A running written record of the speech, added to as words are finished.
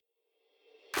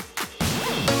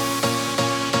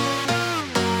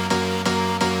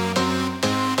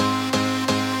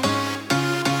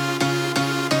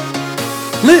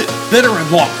better,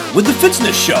 and longer with the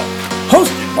Fitzness Show,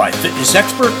 hosted by fitness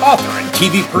expert, author, and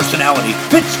TV personality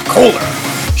Fitz Kohler.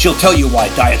 She'll tell you why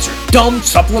diets are dumb,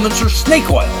 supplements are snake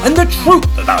oil, and the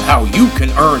truth about how you can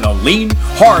earn a lean,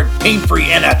 hard, pain-free,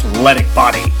 and athletic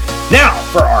body. Now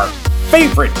for our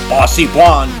favorite bossy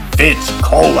blonde, Fitz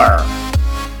Kohler.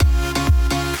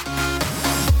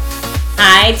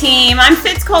 Hi team, I'm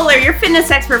Fitz Kohler, your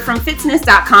fitness expert from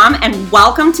Fitzness.com, and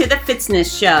welcome to the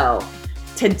Fitzness Show.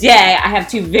 Today I have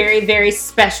two very, very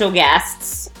special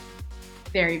guests.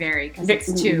 Very, because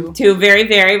it's two. Two very,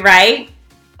 very, right?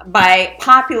 By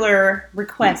popular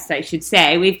request, I should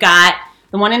say. We've got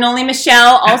the one and only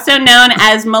Michelle, also known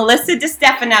as Melissa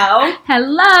DiStefano.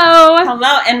 Hello.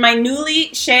 Hello, and my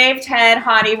newly shaved head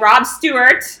hottie, Rob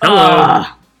Stewart. Hello.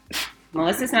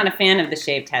 Melissa's not a fan of the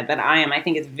shaved head, but I am. I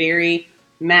think it's very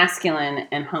masculine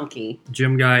and hunky.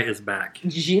 Gym guy is back.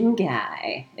 Gym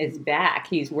guy is back.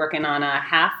 He's working on a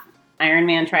half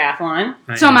Ironman triathlon.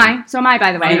 So am I,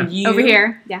 by the way. You, over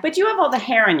here. Yeah. But you have all the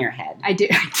hair on your head. I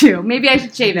do. Maybe I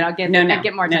should shave it. I'll get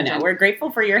more attention. No. We're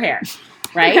grateful for your hair.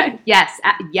 Right? Yes,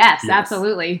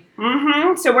 absolutely.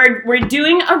 Mm-hmm. So we're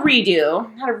doing a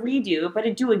redo. Not a redo, but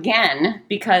a do again.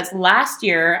 Because last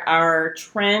year, our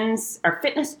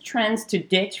fitness trends to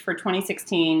ditch for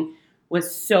 2016 was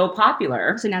so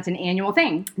popular. So now it's an annual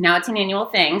thing.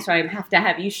 So I have to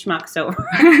have you schmucks over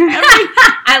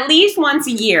at least once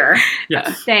a year.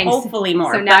 Yes. Thanks. Hopefully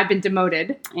more. So now I've been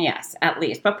demoted. Yes, at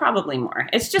least, but probably more.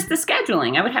 It's just the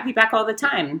scheduling. I would have you back all the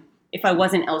time if I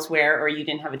wasn't elsewhere or you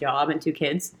didn't have a job and two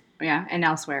kids. Yeah, and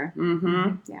elsewhere.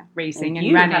 Mm-hmm. Yeah, racing and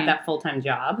you running. have that full-time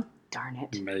job. Darn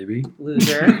it. Maybe.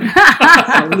 Loser.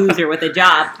 A loser with a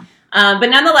job. But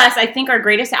nonetheless, I think our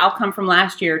greatest outcome from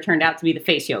last year turned out to be the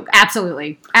face yoga.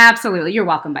 Absolutely. You're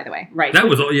welcome, by the way. Right. That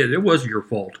was it was your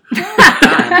fault.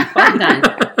 Well done.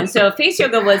 And so face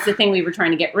yoga was the thing we were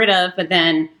trying to get rid of, but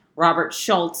then Robert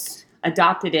Schultz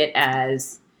adopted it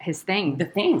as his thing. The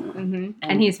thing. Mm-hmm.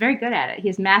 And he's very good at it. He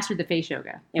has mastered the face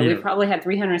yoga. Yeah, we probably had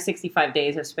 365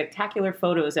 days of spectacular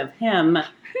photos of him.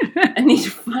 And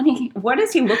these funny, what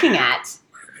is he looking at?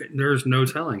 There's no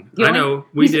telling. I know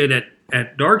we did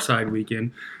at Dark Side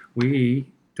Weekend, we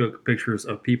took pictures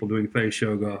of people doing face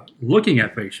yoga, looking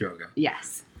at face yoga.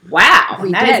 Yes. Wow.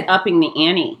 We that did. Is upping the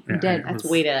ante. We did. That's a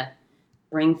way to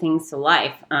bring things to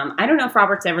life. I don't know if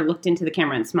Robert's ever looked into the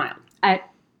camera and smiled. I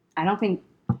don't think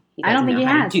he how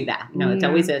has. to do that. No, it's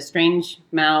always a strange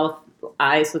mouth,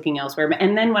 eyes looking elsewhere.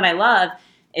 And then what I love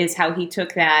is how he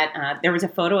took that. There was a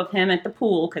photo of him at the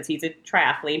pool because he's a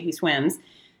triathlete. He swims.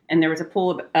 And there was a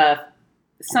pool of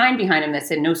sign behind him that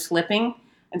said no slipping.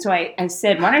 And so I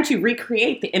said, why don't you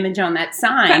recreate the image on that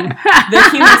sign, the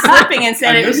human slipping, and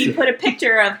said he put a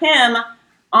picture of him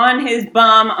on his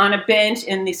bum on a bench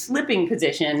in the slipping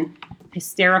position.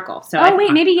 Hysterical. So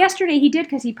maybe yesterday he did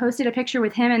because he posted a picture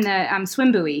with him in the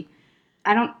swim buoy.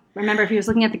 I don't remember if he was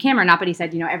looking at the camera or not, but he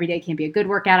said, every day can't be a good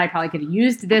workout. I probably could have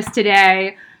used this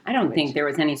today. I don't think there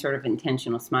was any sort of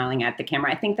intentional smiling at the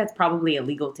camera. I think that's probably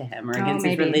illegal to him or against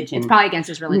his religion. It's probably against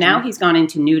his religion. Now he's gone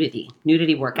into nudity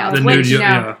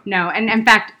workouts. No. And in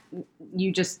fact,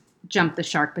 you just jumped the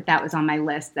shark, but that was on my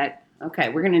list. Okay,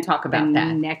 we're going to talk about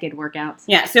that. Naked workouts.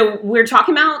 Yeah, so we're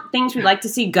talking about things we'd like to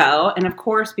see go. And of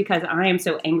course, because I am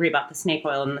so angry about the snake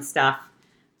oil and the stuff,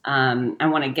 I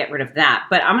want to get rid of that.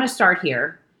 But I'm going to start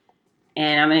here,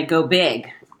 and I'm going to go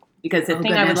big. Because the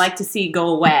thing I would like to see go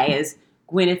away is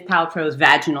Gwyneth Paltrow's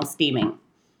vaginal steaming.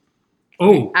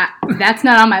 Oh. That's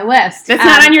not on my list. That's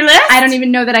not on your list? I don't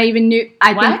even know that I even knew.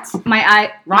 Think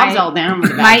Rob's all down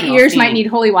with the my ears steaming. might need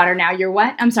holy water now. You're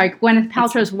what? I'm sorry, Gwyneth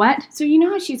Paltrow's what? So you know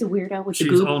how she's a weirdo with the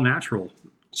goop? She's all natural.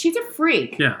 She's a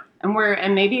freak. Yeah.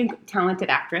 And maybe a talented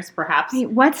actress, perhaps. Wait,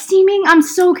 what's steaming? I'm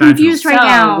so confused right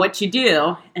now. What you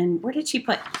do, and where did she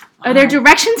put... Are there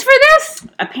directions for this?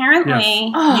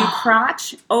 Apparently, yes. You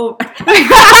crouch over...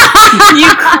 you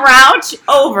crouch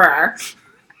over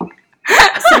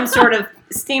some sort of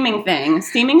steaming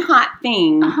hot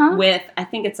thing with, I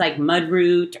think it's like mud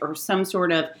root or some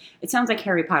sort of... It sounds like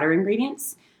Harry Potter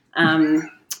ingredients.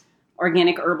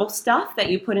 Organic herbal stuff that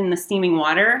you put in the steaming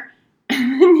water.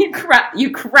 And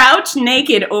you crouch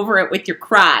naked over it with your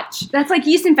crotch. That's like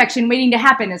yeast infection waiting to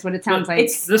happen is what it sounds like.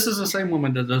 This is the same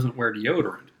woman that doesn't wear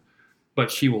deodorant,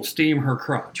 but she will steam her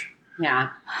crotch. Yeah.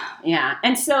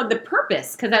 And so the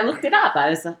purpose, because I looked it up,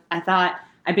 I thought,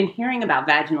 I've been hearing about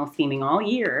vaginal steaming all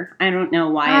year. I don't know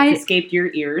why it escaped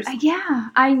your ears. Yeah,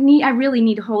 I really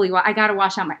need holy water. I gotta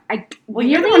wash out my...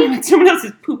 You're the one when someone else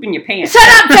is pooping your pants. Shut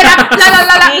up!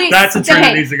 That's a trend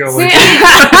that needs to go away.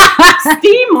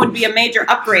 Steam would be a major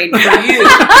upgrade for you.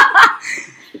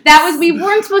 We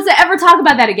weren't supposed to ever talk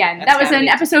about that again. That's that was in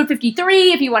episode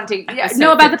 53, if you wanted to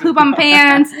know about the poop 53. on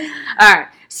pants. All right.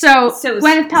 So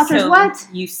Gwyneth Paltrow's what?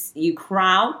 You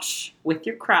crouch with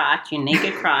your crotch, your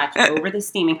naked crotch, over the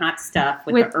steaming hot stuff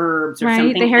with the herbs or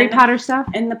something. The Harry Potter stuff.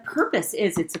 And the purpose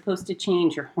is it's supposed to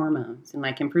change your hormones and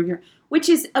like improve which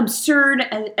is absurd.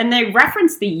 And they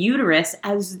reference the uterus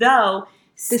as though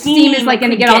the steam is like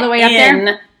going to get all the way up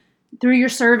there through your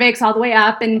cervix, all the way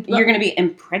up, and you're going to be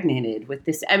impregnated with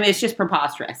this. I mean, it's just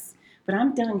preposterous. But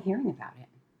I'm done hearing about it.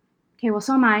 Okay, well,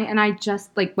 so am I, and I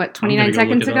just 29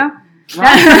 seconds ago.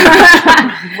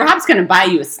 Rob's going to buy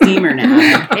you a steamer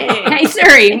now. Hey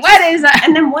Siri, what is that?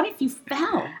 And then what if you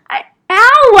fell?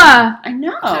 Ow! I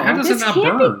know. How does this it not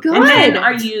can't burn? be good. And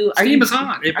then Steam is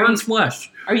hot. It burns flesh.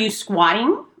 Are you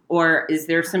squatting? Or is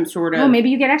there some sort of... Oh, maybe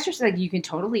you get exercise. Like you can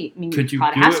totally... Could you do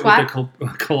it with the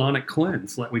colonic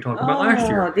cleanse like we talked about last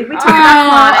year? Did we talk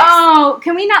about colonics?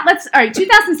 Can we not... All right,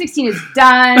 2016 is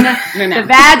done. No. The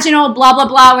vaginal blah, blah,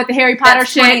 blah with the Harry Potter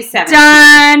shit.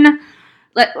 Done.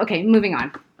 Okay, moving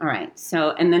on. All right.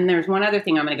 So, and then there's one other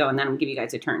thing I'm going to go, and then I'm going to give you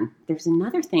guys a turn. There's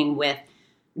another thing with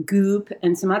Goop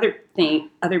and some other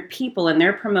people, and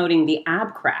they're promoting the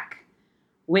ab crack,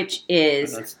 which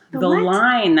is the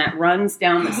line that runs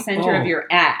down the center of your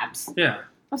abs. Yeah.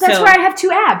 Well, that's where I have two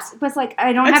abs. But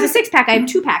I don't have a six-pack. I have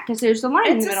two-pack because there's the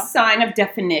line in the middle. It's a sign of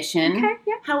definition. Okay,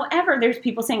 yeah. However, there's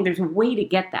people saying there's a way to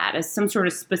get that as some sort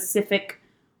of specific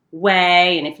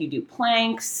way, and if you do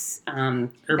planks,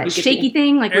 that shaky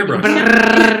thing, like airbrush.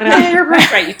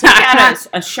 Right, you take out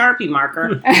a Sharpie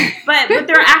marker, but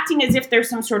they're acting as if there's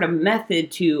some sort of method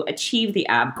to achieve the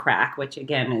ab crack, which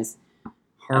again is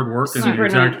hard work and the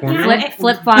exact formula.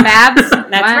 Flip-flop abs.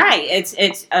 That's right.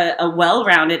 It's a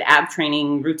well-rounded ab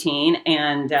training routine,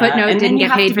 and Footnote, and didn't then you get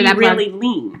have paid to for be that really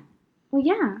lean. Well,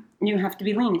 yeah. You have to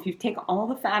be lean. If you take all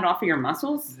the fat off of your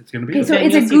muscles, it's going to be. Okay, so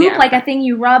it's a goop, like a thing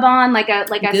you rub on, like a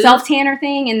self tanner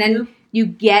thing, and then goop. You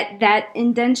get that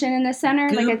indention in the center.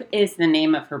 Goop is the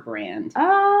name of her brand.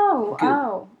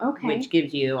 Oh, okay. Which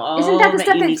gives you all. Isn't that the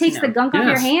stuff that takes the gunk off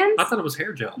your hands? I thought it was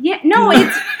hair gel. Yeah, no,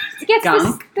 it gets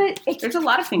gunk. There's a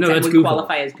lot of things that would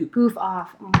qualify as goop. Goof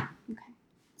off. Oh, okay.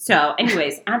 So,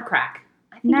 anyways, ab crack.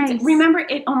 Nice. Remember,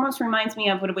 it almost reminds me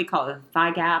of what do we call it?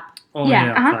 Thigh gap. Oh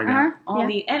yeah. All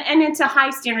the and it's a high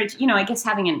standard. I guess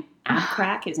having an ab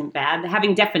crack isn't bad.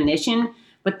 Having definition,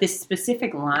 but this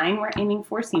specific line we're aiming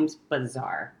for seems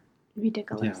bizarre.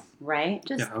 Ridiculous. Yeah. Right?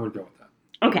 I would go with that.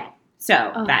 Okay.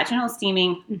 So vaginal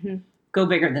steaming. Mm-hmm. Go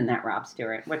bigger than that, Rob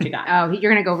Stewart. What you got? Oh,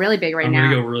 you're gonna go really big now. I'm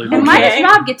gonna go really big. And why does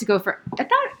Rob get to go for?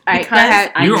 I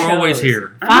thought you're always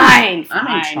here. Fine.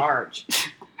 I'm in charge.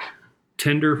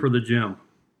 Tinder for the gym.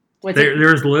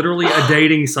 There's literally a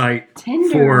dating site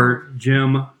for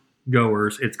gym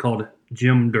goers. It's called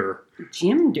Gymder.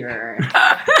 Gymder.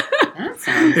 That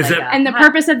sounds and the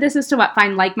purpose of this is to what?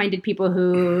 Find like-minded people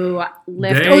who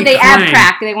lift. They ab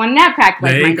crack. They want an ab crack.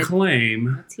 They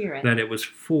claim that it was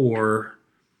for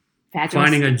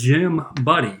finding a gym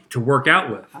buddy to work out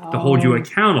with, to hold you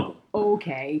accountable.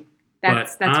 Okay.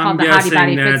 That's called the Hottie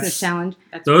Body Fitzness Challenge.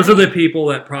 Those are the people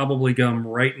that probably come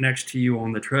right next to you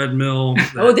on the treadmill.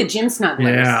 The gym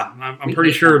snugglers. Yeah, I'm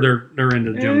pretty sure they're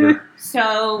into Gymder.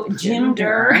 So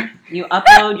Gymder, you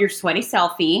upload your sweaty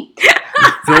selfie.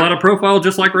 Fill out a profile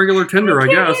just like regular Tinder, I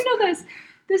guess. I can't handle this.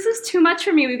 This is too much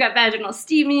for me. We've got vaginal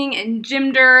steaming and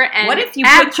Gymder and what if you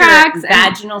ab put your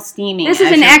vaginal steaming? This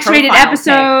is an X-rated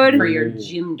episode for your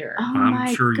Gymder. Oh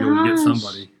I'm sure you'll get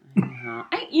somebody.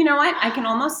 You know what? I can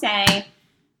almost say,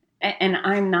 and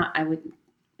I've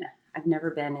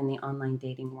never been in the online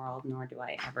dating world, nor do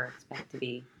I ever expect to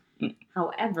be.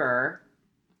 However,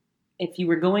 if you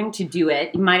were going to do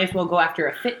it, you might as well go after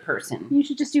a fit person. You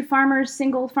should just do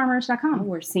single-farmers.com.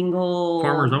 We're single.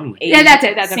 Farmers only. That's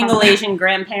it. That's single Asian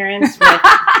grandparents.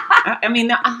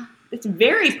 It's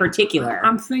very particular.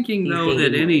 I'm thinking, though,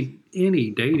 that any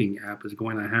dating app is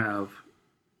going to have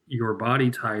your body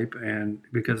type, and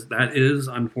because that is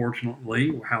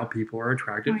unfortunately how people are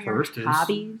attracted first. Is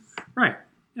hobbies, right?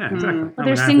 Yeah, exactly. Well,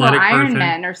 there's single iron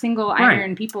men or single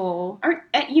iron people.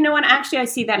 You know what? Actually, I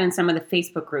see that in some of the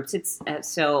Facebook groups. It's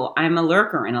so I'm a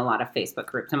lurker in a lot of Facebook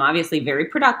groups. I'm obviously very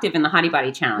productive in the Hottie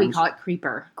Body Challenge. We call it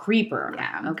creeper. Creeper.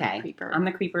 Yeah. Okay. Creeper. I'm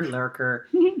the creeper lurker.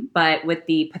 But with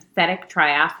the pathetic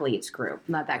triathletes group.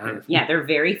 Not that group. Yeah, they're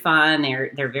very fun.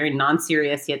 They're very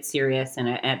non-serious yet serious, and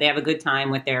they have a good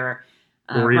time with their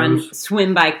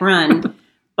swim, bike, run.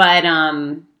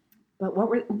 But what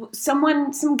were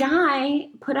some guy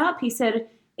put up? He said,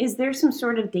 "Is there some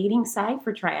sort of dating site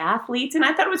for triathletes?" And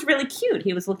I thought it was really cute.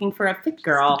 He was looking for a fit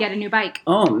girl. Get a new bike.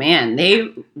 Oh man,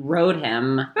 they rode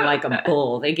him like a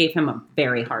bull. They gave him a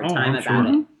very hard time about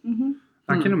it. Mm-hmm.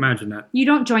 I can imagine that. You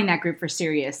don't join that group for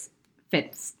serious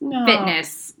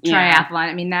fitness Yeah. triathlon.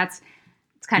 I mean, it's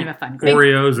kind of a fun group.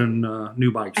 Oreos and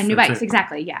new bikes. And new That's bikes, it.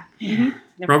 exactly, yeah.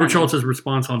 They're Robert funny. Schultz's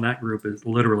response on that group is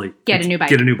literally Get a new bike.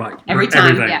 Get a new bike. Every For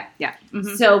time. everything. Yeah.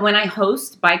 Mhm. So when I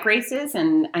host bike races,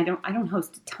 and I don't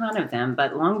host a ton of them,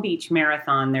 but Long Beach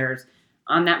Marathon, there's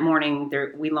on that morning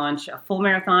there we launch a full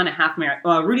marathon, a half marathon.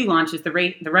 Well, Rudy launches the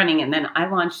running, and then I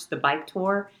launch the bike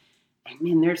tour. And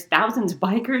man, there's thousands of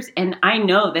bikers, and I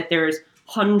know that there's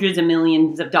hundreds of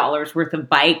millions of dollars worth of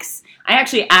bikes. I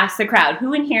actually asked the crowd,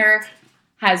 who in here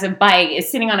has a bike, is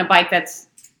sitting on a bike that's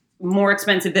more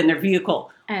expensive than their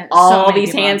vehicle? So All many these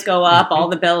people. hands go up, all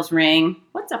the bells ring.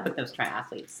 What's up with those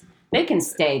triathletes? They can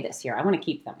stay this year. I want to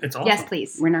keep them. It's awesome. Yes,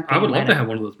 please. We're not I going would love let to them. have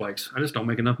one of those bikes. I just don't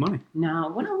make enough money. No,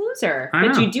 what a loser. I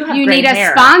But know. you do have You great need a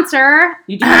hair. sponsor.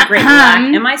 You do have great black.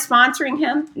 Am I sponsoring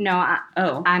him? No,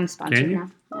 Oh. I'm Can sponsored you? now.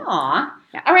 Aw.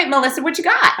 Yeah. All right, Melissa, what you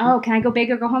got? Oh, can I go big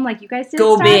or go home like you guys did?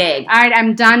 Go Steph? big. All right,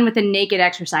 I'm done with the naked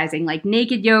exercising, like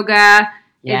naked yoga.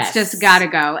 Yes. It's just gotta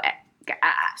go.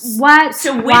 What?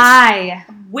 So Why?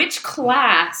 Which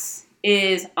class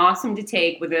is awesome to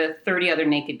take with 30 other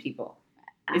naked people?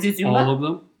 Is it Zumba? All of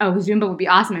them? Oh, Zumba would be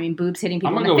awesome. I mean, boobs hitting people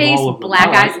I'm in going the to go with face, all of them. black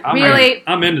All eyes. right. I'm Really? in.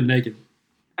 I'm into naked.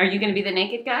 Are you going to be the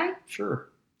naked guy? Sure.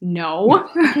 No.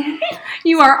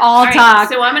 You are all All right, talk.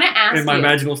 so I'm going to ask And my you.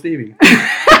 vaginal steaming.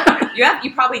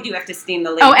 You probably do have to steam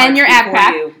the lady Oh, and parts your ab before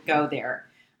crack. you go there.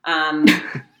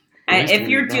 Nice If to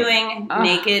you're meet you. doing Ugh.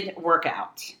 naked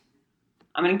workout,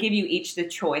 I'm going to give you each the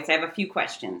choice. I have a few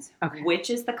questions. Okay. Which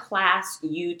is the class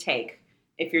you take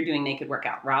if you're doing naked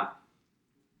workout? Rob?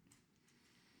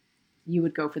 You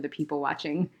would go for the people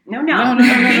watching. No. No. He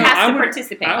I has to would-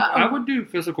 participate. I would do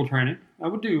physical training. I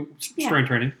would do Yeah. strength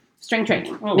training. Strength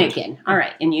training, Always. naked. All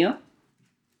right, and you?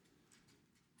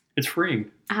 It's freeing.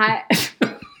 I,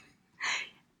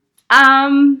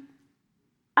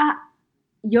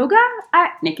 yoga?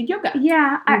 Naked yoga.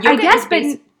 Yeah, I Yoga guess, is but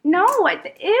basi- no,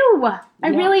 ew. I Yeah.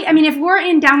 really, I mean, if we're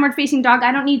in downward facing dog,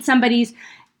 I don't need somebody's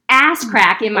ass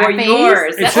crack in my Or face.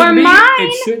 yours. It Or shouldn't be. mine.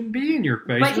 It shouldn't be in your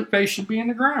face. But- Your face should be in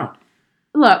the ground.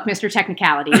 Look, Mr.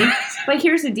 Technicality. But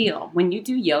here's the deal. When you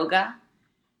do yoga,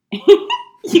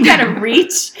 you got to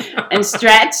reach and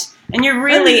stretch, and you're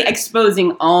really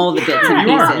exposing all the bits and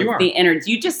Yeah. pieces. You are. The innards.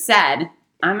 You just said,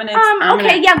 I'm going to...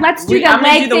 Let's do the I'm gonna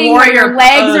leg do the thing where your warrior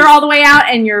legs pose. are all the way out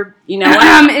and your You know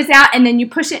what? is out, and then you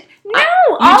push it. No,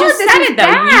 You all just of this said is it, though.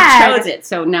 bad. You chose it.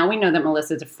 So now we know that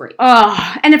Melissa's a freak.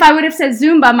 Oh, and if I would have said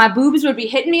Zumba, my boobs would be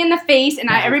hitting me in the face, and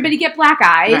Right. everybody get black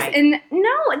eyes. Right. And no,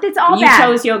 it's all You bad.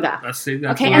 chose yoga. That's Okay,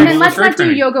 what and I then do let's with not do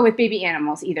training. yoga with baby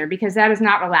animals either, because that is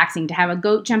not relaxing to have a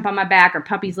goat jump on my back or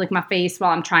puppies lick my face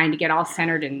while I'm trying to get all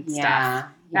centered and stuff. Yeah.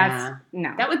 That's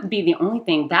no. That would be the only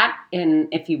thing. That and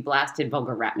if you blasted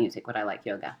vulgar rap music, would I like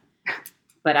yoga?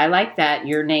 But I like that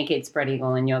you're naked, spread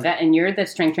eagle in yoga, and you're the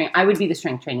strength training. I would be the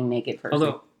strength training naked person.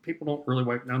 Although people don't really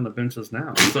wipe down the benches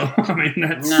now, so I mean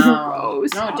that's no,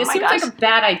 gross. no, it Oh just my seems gosh. like a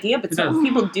bad idea. But It some does.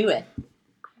 people do it.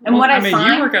 And Well, what I mean,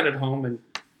 find, you work out at home, and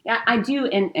yeah, I do.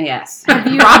 And yes,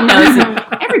 you- Rob knows.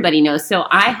 Everybody knows. So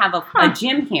I have a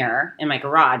gym here in my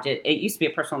garage. It used to be a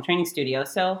personal training studio.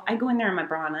 So I go in there in my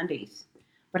bra and undies,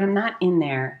 but I'm not in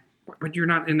there but you're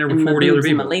not in there with in my 40 other boobs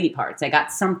and my people. lady parts. I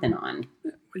got something on.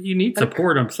 You need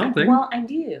support on something. Well, I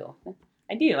do.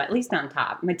 At least on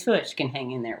top. My tush can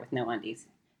hang in there with no undies.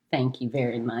 Thank you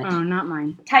very much. Oh, not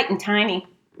mine. Tight and tiny.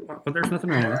 But there's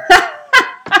nothing wrong with it.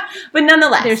 But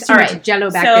nonetheless, There's too all much right. Jello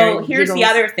back there. So here's the Jiggles.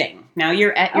 other thing. Now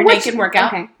you're at your what's- naked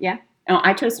workout. Okay, yeah. Oh,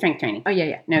 I chose strength training. Oh,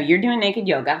 yeah. No, you're doing naked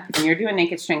yoga and you're doing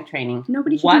naked strength training.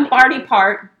 Nobody should do What naked body yoga.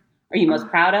 part are you most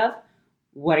proud of?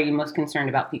 What are you most concerned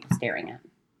about people staring at?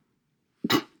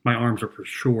 My arms are for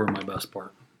sure my best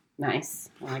part. Nice.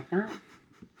 I like that.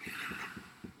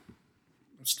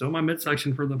 Still my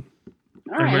midsection for the All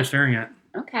everybody right. staring at.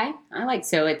 Okay. I like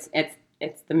so it's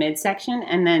the midsection,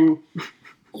 and then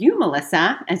you,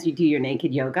 Melissa, as you do your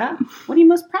naked yoga, what are you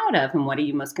most proud of, and what are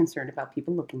you most concerned about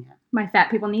people looking at? My fat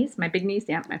people knees, my big knees,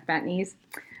 yeah, my fat knees.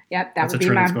 Yep, that That's a would be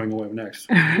trend my... that's going away next.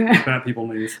 Fat people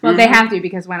knees. Well, they have to,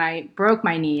 because when I broke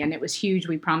my knee and it was huge,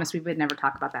 we promised we would never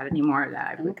talk about that anymore.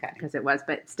 Okay. Because it was,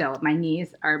 but still, my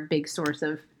knees are a big source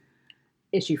of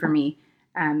issue for me.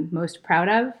 Most proud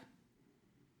of?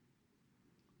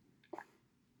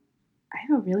 I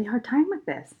have a really hard time with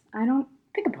this. I don't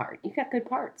Pick a part. You got good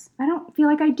parts. feel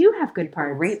like I do have good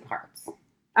parts. Great parts.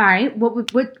 All right,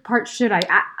 what part should I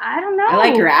don't know. I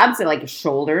like your abs. I like your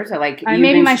shoulders. I like Maybe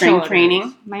even my strength shoulders.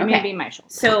 training. Maybe my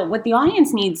shoulders. So what the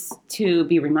audience needs to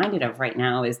be reminded of right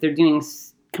now is they're doing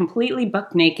completely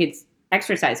buck naked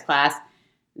exercise class.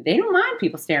 They don't mind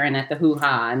people staring at the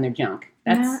hoo-ha and their junk.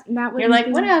 That would you're like,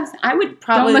 what else? I would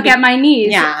probably don't look at my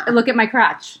knees. Yeah. Look at my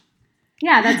crotch.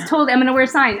 Yeah, that's totally. I'm gonna wear a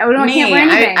sign. Oh no, Me, I can't wear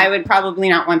anything. I would probably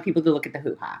not want people to look at the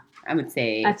hoo-ha. I would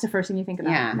say That's the first thing you think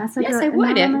about. yeah. That's like yes, I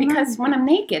would because when I'm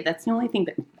naked, that's the only thing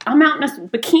that I'm out in a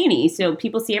bikini, so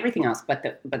people see everything else but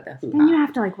the hoo-ha. Then you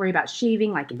have to like worry about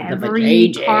shaving like every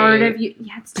vajayjay. part of you.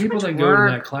 Yeah, it's too People much that work. go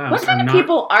to that class What kind are of not,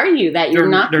 people are you that you're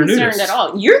not they're concerned nudists. at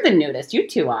all? You're the nudist. You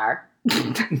two are.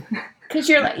 Because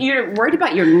you're worried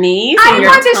about your knees. I and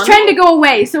your want this tummy. trend to go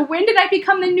away. So when did I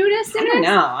become the nudist in I don't this?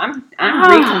 know. I'm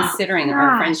Oh, reconsidering our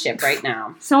gosh. friendship right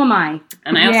now. So am I.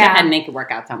 And I also Yeah. had naked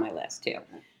workouts on my list too.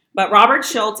 But Robert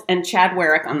Schultz and Chad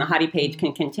Werrick on the Hottie page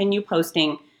can continue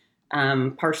posting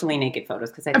partially naked photos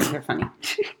because I think they're funny.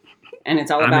 And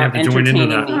it's all I may about have to join into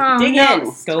entertaining me. that. Dig Oh, in. no,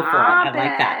 Go for it. stop I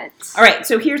like that. it. All right.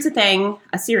 So here's the thing,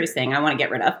 a serious thing I want to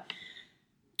get rid of.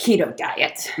 Keto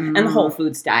diet and the whole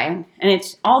foods diet. And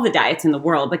it's all the diets in the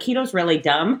world, but keto's really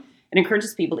dumb. It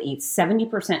encourages people to eat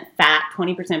 70% fat,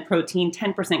 20% protein,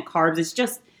 10% carbs. It's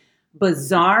just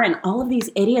bizarre. And all of these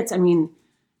idiots, I mean,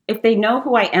 if they know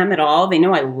who I am at all, they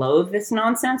know I loathe this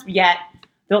nonsense, yet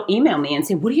they'll email me and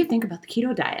say, what do you think about the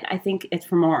keto diet? I think it's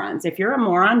for morons. If you're a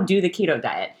moron, do the keto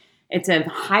diet. It's a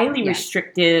highly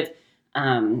restrictive,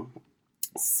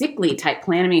 sickly type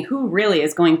plan. I mean, who really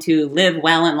is going to live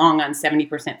well and long on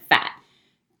 70% fat?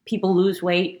 People lose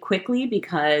weight quickly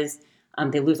because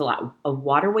they lose a lot of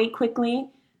water weight quickly,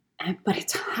 but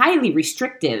it's highly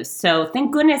restrictive. So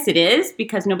thank goodness it is,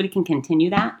 because nobody can continue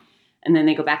that. And then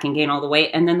they go back and gain all the weight.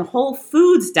 And then the whole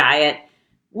foods diet,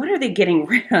 what are they getting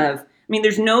rid of? I mean,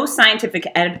 there's no scientific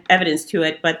evidence to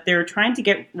it, but they're trying to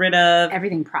get rid of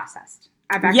Everything processed.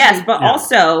 I've actually, yes, but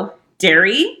also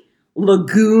dairy,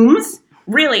 legumes.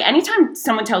 Really, anytime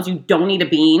someone tells you don't eat a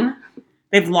bean,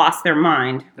 they've lost their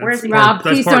mind. Whereas Rob,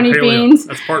 please part don't eat paleo. beans.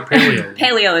 That's part paleo.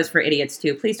 paleo is for idiots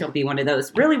too. Please don't be one of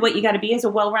those. Really, what you got to be is a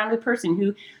well-rounded person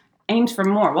who aims for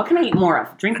more. What can I eat more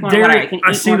of? Drink more water. I can eat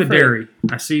I see more the fruit. dairy.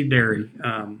 I see dairy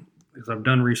because I've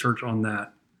done research on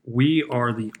that. We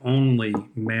are the only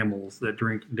mammals that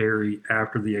drink dairy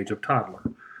after the age of toddler.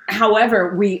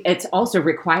 However, it's also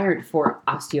required for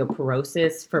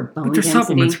osteoporosis, for bone But there's density.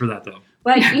 supplements for that, though.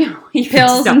 But you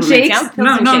Pills and supplements, shakes? yeah, pills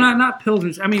No, and no, shakes. not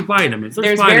pills. I mean vitamins.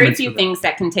 There's vitamins very for few that. things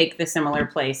that can take the similar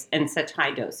place in such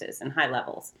high doses and high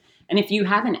levels. And if you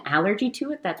have an allergy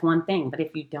to it, that's one thing. But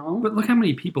if you don't, But look how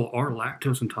many people are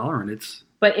lactose intolerant.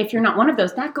 but if you're not one of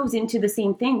those, that goes into the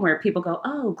same thing where people go,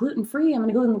 "Oh, gluten free. I'm going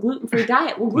to go on the gluten free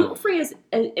diet." Well, gluten free is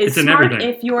It's in smart everything.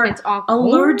 if you're It's all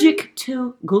allergic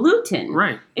to gluten.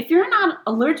 Right. If you're not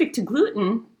allergic to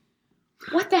gluten,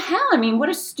 what the hell? I mean, what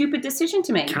a stupid decision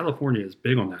to make. California is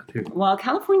big on that too. Well,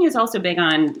 California is also big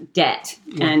on debt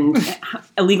and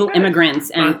illegal immigrants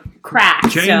and crack.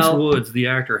 James so Woods, the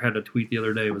actor, had a tweet the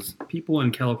other day. Was people in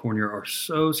California are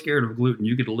so scared of gluten,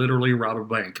 you could literally rob a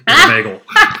bank with a bagel.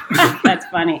 that's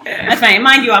funny. That's funny.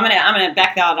 Mind you, I'm gonna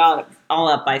back that all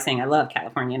up by saying I love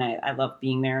California and I love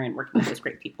being there and working with those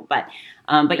great people. But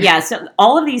yeah, so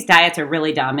all of these diets are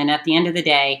really dumb. And at the end of the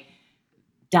day,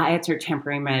 diets are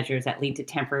temporary measures that lead to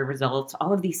temporary results.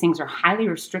 All of these things are highly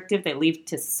restrictive. They lead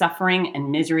to suffering and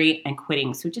misery and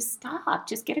quitting. So just stop.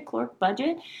 Just get a caloric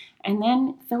budget and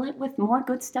then fill it with more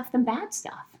good stuff than bad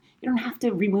stuff. You don't have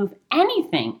to remove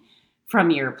anything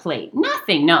from your plate.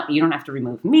 Nothing. No, you don't have to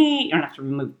remove meat. You don't have to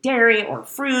remove dairy or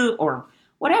fruit or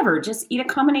whatever. Just eat a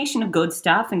combination of good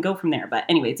stuff and go from there. But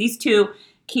anyways, these two,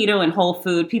 keto and whole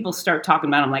food, people start talking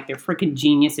about them like they're freaking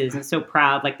geniuses and so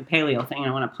proud, like the paleo thing.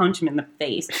 I want to punch them in the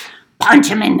face. Punch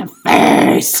him in the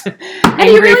face. How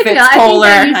do you really feel? I think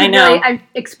that you I should know. really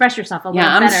express yourself a little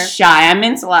Yeah, I'm better. shy. I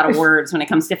mince a lot of words when it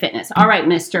comes to fitness. All right,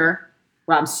 Mr.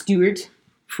 Rob Stewart.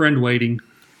 Friend waiting.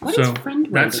 What so is friend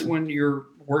that's waiting? when you're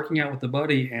working out with a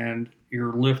buddy and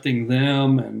you're lifting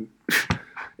them, and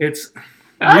it's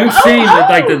you've seen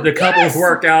the couples yes.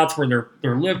 workouts where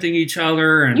they're lifting each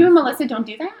other, and You and Melissa don't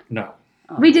do that? no,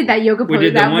 We did that yoga pose. we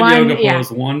did that the one yoga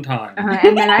pose one time,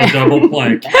 and then a double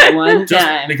plank, That one just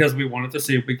time. because we wanted to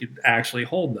see if we could actually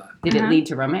hold that. Did it Uh-huh. lead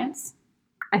to romance?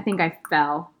 I think I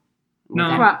fell.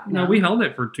 No, Well, no, we held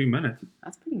it for 2 minutes.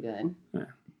 That's pretty good. Yeah.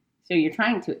 So you're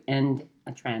trying to end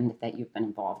a trend that you've been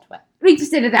involved with. We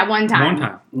just did it that one time. One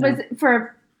time. Was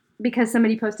because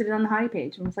somebody posted it on the Hottie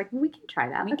page and was like, well, we can try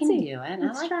that. We Let's can see. do it.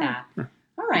 Let's I like try. that.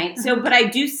 All right. So, but I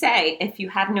do say, if you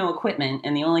have no equipment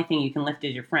and the only thing you can lift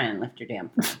is your friend, lift your damn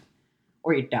friend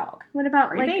or your dog. What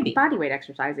about Or your like baby. body weight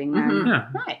exercising then? Mhm. Yeah,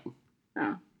 Right.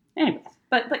 Oh. Anyways,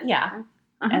 but yeah.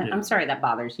 Uh-huh. And I'm sorry that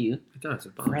bothers you. it does.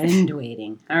 It bothers. Friend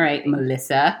waiting. All right,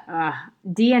 Melissa,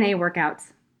 DNA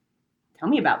workouts. tell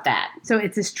me about that. So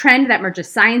it's this trend that merges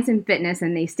science and fitness,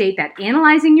 and they state that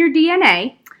analyzing your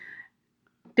DNA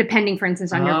depending, for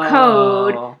instance, on your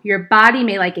code, your body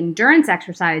may like endurance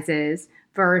exercises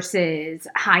versus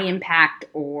high impact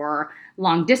or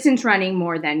long distance running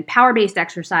more than power-based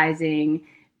exercising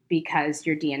because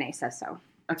your DNA says so.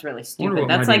 That's really stupid.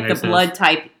 That's like the blood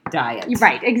type diet.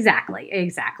 Right, exactly.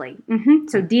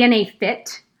 So DNA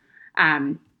Fit,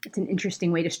 it's an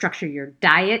interesting way to structure your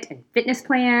diet and fitness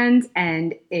plans,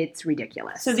 and it's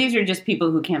ridiculous. So these are just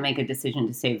people who can't make a decision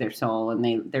to save their soul,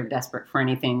 and they're desperate for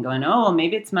anything, going, oh,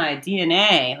 maybe it's my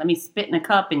DNA. Let me spit in a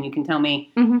cup, and you can tell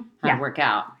me how to work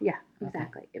out. Yeah,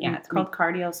 exactly. Okay. Yeah, it's called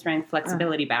cardio, strength,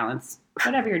 flexibility, balance.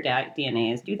 Whatever your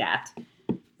DNA is, do that.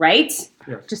 Right?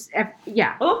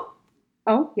 Yes.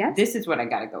 Oh, yes. This is what I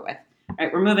got to go with. All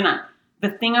right, we're moving on.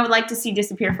 The thing I would like to see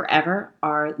disappear forever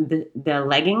are the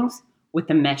leggings with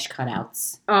the mesh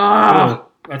cutouts. They're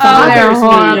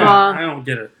horrible. Yeah, I don't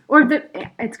get it. Or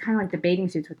it's kind of like the bathing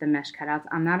suits with the mesh cutouts.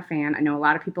 I'm not a fan. I know a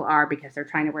lot of people are because they're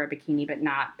trying to wear a bikini, but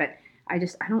not. But I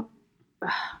don't.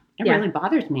 It really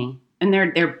bothers me. And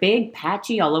they're big,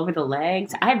 patchy all over the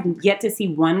legs. I've yet to see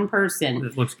one person.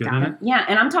 It looks good in it. Yeah,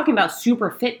 and I'm talking about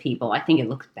super fit people. I think it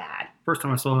looks bad. First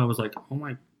time I saw it, I was like, oh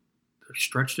my, they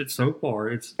stretched it so far.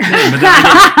 It's thin. But then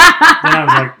I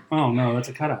was like, oh no, that's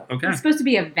a cutout. Okay. It's supposed to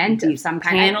be a vent of some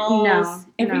kind. Panels.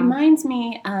 It reminds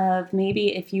me of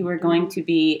maybe if you were going to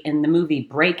be in the movie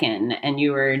Break-In and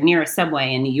you were near a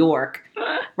subway in New York,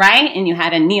 right? And you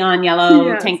had a neon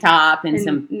yellow tank top and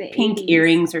some pink 80s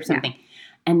earrings or something. Yeah.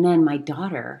 And then my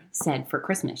daughter said for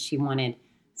Christmas she wanted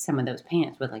some of those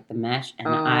pants with like the mesh. And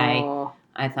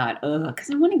I thought, because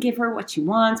I want to give her what she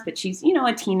wants, but she's,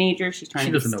 a teenager. She's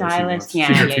trying to be stylish. Yeah.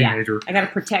 I got to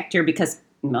protect her because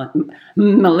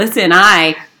Melissa and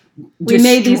I, we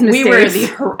made these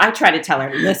mistakes. I tried to tell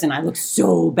her, listen, I look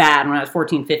so bad when I was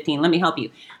 14, 15. Let me help you.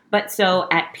 But so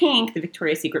at Pink, the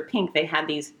Victoria's Secret Pink, they had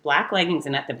these black leggings,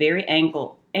 and at the very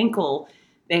ankle,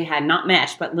 they had not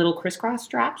mesh, but little crisscross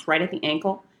straps right at the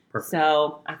ankle. Perfect.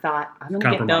 So I thought, I'm going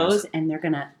to get those, and they're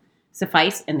going to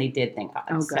suffice, and they did, thank God.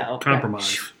 Oh, good. So,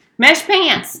 compromise. Mesh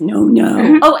pants. No.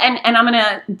 Oh, and I'm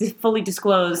going to fully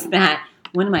disclose that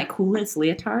one of my coolest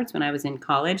leotards when I was in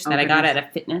college that I got at a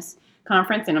fitness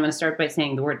conference, and I'm going to start by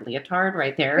saying the word leotard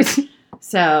right there.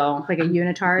 So like a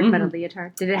unitard, but a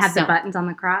leotard. Did it have the buttons on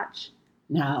the crotch?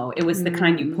 No, it was the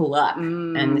kind you pull up.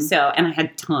 And I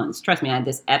had tons. Trust me, I had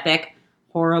this epic,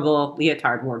 horrible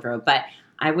leotard wardrobe, but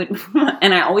I would,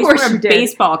 and I always wore a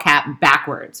baseball cap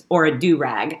backwards or a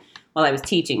do-rag while I was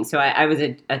teaching. So I was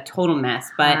a total mess.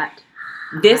 But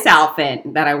this outfit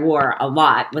that I wore a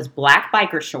lot was black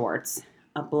biker shorts,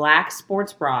 a black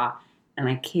sports bra, and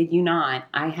I kid you not,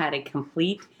 I had a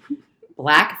complete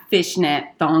black fishnet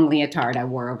thong leotard I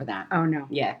wore over that. Oh, no.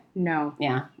 Yeah. No.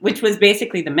 Yeah. Which was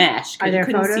basically the mesh. Are there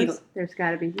photos? There's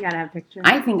got to be. You got to have pictures.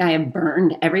 I think I have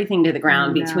burned everything to the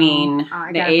ground between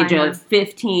the age of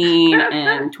 15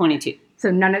 and 22. So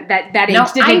none of that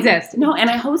age didn't exist. No, and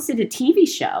I hosted a TV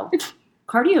show,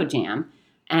 Cardio Jam,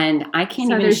 and I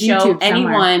can't even show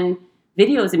anyone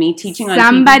videos of me teaching on TV.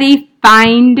 Somebody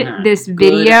find this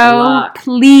video,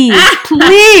 please.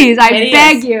 Please, I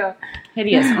beg you.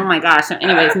 Hideous. Oh my gosh. So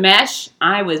anyways, mesh.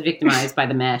 I was victimized by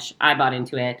the mesh. I bought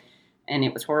into it, and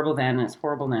it was horrible then, and it's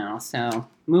horrible now. So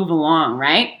move along,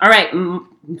 right? All right.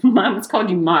 Mom's called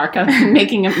you Mark. I'm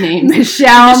making up names.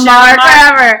 Michelle Mark.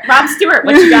 Whatever. Rob Stewart,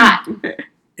 what you got?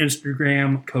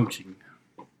 Instagram coaching.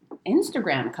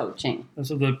 Instagram coaching.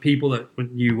 Those are the people that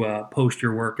when you post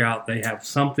your workout, they have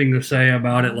something to say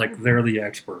about it, like they're the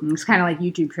expert. It's kind of like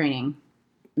YouTube training.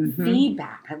 Mm-hmm.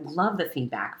 Feedback. I love the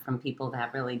feedback from people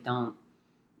that really don't.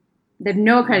 They have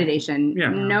no accreditation,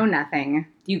 no nothing.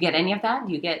 Do you get any of that?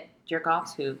 Do you get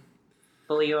jerk-offs who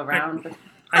bully you around?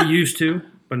 I used to,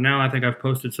 but now I think I've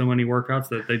posted so many workouts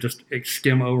that they just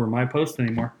skim over my post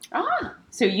anymore.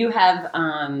 So you have...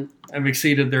 I've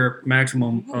exceeded their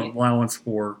maximum allowance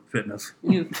for fitness.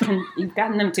 You've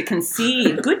gotten them to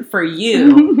concede. Good for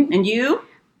you. And you?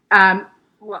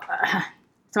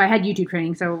 So I had YouTube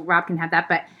training, so Rob can have that,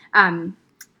 but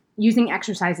using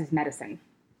exercise as medicine.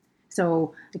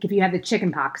 So, like if you have the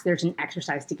chicken pox, there's an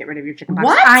exercise to get rid of your chicken pox.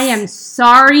 What? I am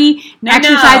sorry.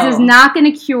 Exercise is not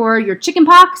going to cure your chicken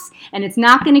pox, and it's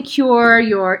not going to cure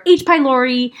your H.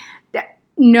 pylori.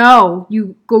 No,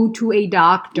 you go to a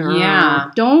doctor.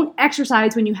 Yeah. Don't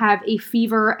exercise when you have a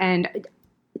fever and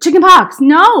chicken pox.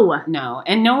 No.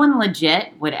 And no one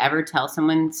legit would ever tell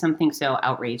someone something so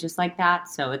outrageous like that.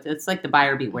 So it's like the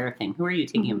buyer beware thing. Who are you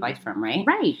taking advice from, right?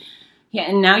 Right. Yeah,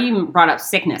 and now you brought up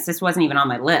sickness. This wasn't even on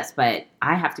my list, but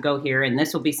I have to go here, and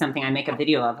this will be something I make a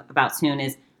video about soon,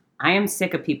 is I am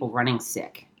sick of people running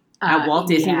sick. At Walt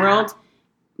Disney World,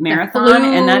 marathon,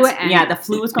 the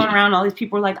flu was going around. All these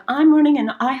people were like, I'm running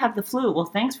and I have the flu. Well,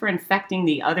 thanks for infecting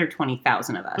the other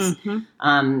 20,000 of us.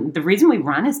 The reason we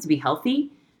run is to be healthy.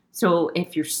 So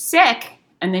if you're sick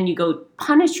and then you go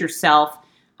punish yourself,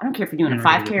 I don't care if you're doing a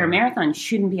 5K or a marathon, you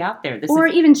shouldn't be out there.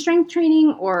 Even strength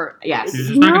training or... Yes. You're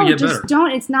just not going to get better. Don't.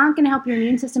 It's not going to help your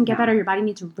immune system get better. Your body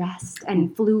needs rest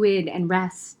and fluid and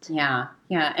rest. Yeah.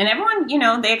 And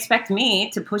everyone, they expect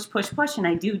me to push, and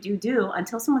I do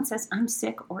until someone says I'm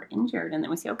sick or injured. And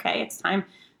then we say, okay, it's time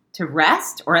to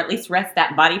rest, or at least rest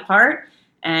that body part.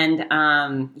 And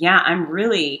I'm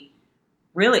really,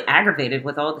 really aggravated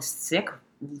with all the sick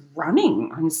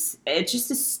running. It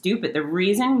just is stupid. The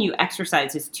reason you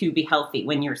exercise is to be healthy.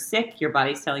 When you're sick, your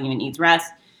body's telling you it needs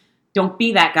rest. Don't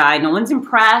be that guy. No one's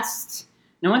impressed.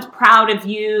 No one's proud of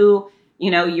you.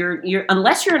 You're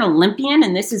unless you're an Olympian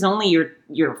and this is only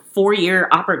your 4-year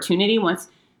opportunity.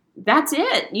 That's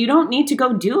it. You don't need to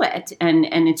go do it. And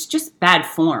it's just bad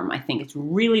form. I think it's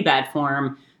really bad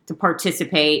form to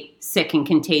participate sick and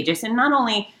contagious. And not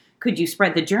only could you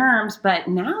spread the germs, but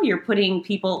now you're putting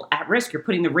people at risk. You're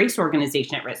putting the race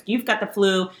organization at risk. You've got the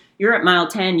flu. You're at mile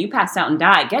 10. You pass out and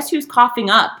die. Guess who's coughing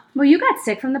up? Well, you got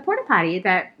sick from the porta potty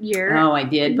that year. Oh, I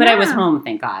did. But I was home,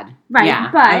 thank God. Right.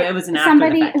 Yeah, but it was an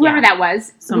somebody, after effect, whoever that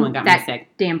was. Someone got me sick.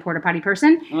 Damn porta potty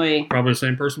person. Oy. Probably the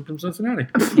same person from Cincinnati.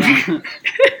 Yeah.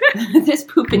 This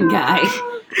pooping guy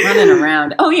running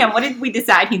around. Oh, yeah. What did we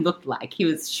decide he looked like? He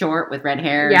was short with red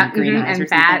hair and green eyes and or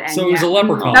fat. something. So he was a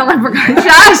leprechaun. The leprechaun.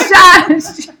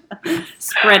 Shush.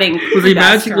 Spreading. Was he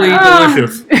magically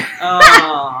delicious?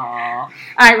 Oh.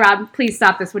 All right, Rob, please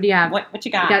stop this. What do you have? What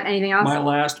you got? You got anything else? My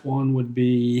last one would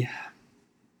be...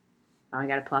 Oh, I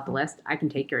got to pull out the list. I can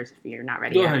take yours if you're not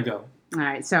ready Go yet. ahead, go. All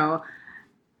right, so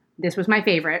this was my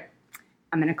favorite.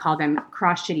 I'm going to call them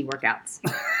cross-shitty workouts.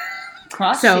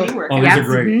 Cross-shitty workouts. Oh, these are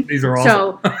great. Mm-hmm. These are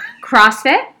awesome. So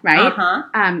CrossFit, right?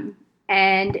 Uh-huh.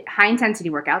 And high-intensity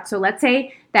workouts. So let's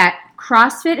say that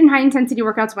CrossFit and high-intensity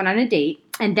workouts went on a date,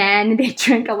 and then they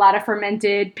drink a lot of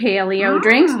fermented paleo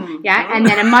drinks. Yeah, and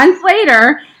then a month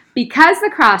later... Because the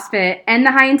CrossFit and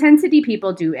the high-intensity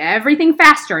people do everything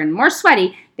faster and more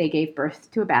sweaty, they gave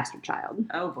birth to a bastard child.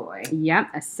 Oh, boy. Yep,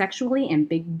 a sexually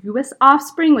ambiguous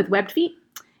offspring with webbed feet.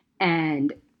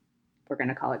 And we're going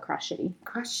to call it cross-shitty.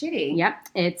 Cross-shitty? Yep,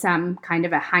 it's kind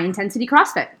of a high-intensity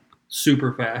CrossFit.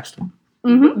 Super fast.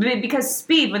 Mm-hmm. Because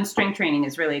speed when strength training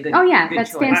is really a good Oh, yeah, good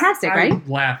that's choice. fantastic, right? I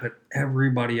laugh at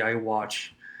everybody I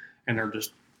watch, and they're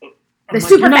just... The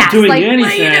super you're not fast. doing Like, anything.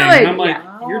 what are you doing? I'm like,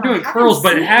 you're doing curls,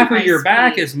 but half of your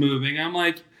back is moving. I'm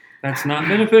like, that's not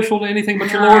beneficial to anything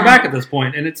but your lower back at this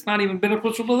point, and it's not even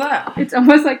beneficial to that. It's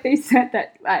almost like they said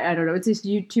that, I don't know, it's this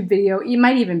YouTube video. It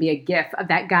might even be a GIF of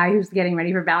that guy who's getting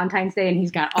ready for Valentine's Day, and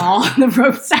he's got all the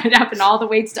ropes tied up and all the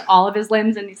weights to all of his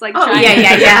limbs, and he's like, trying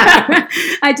yeah.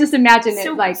 I just imagine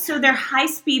it like. So they're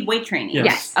high-speed weight training.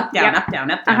 Yes. Up, down, Yep. up,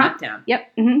 down, up, down, up, down.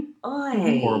 Yep. Mm-hmm.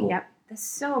 Oy. Horrible. Yep. That's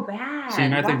so bad. See,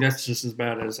 and I think that's just as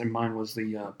bad as, and mine was the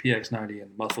PX90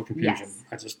 and muscle confusion.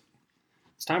 Yes.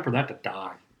 It's time for that to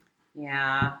die.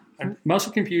 Yeah.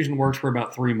 Muscle confusion works for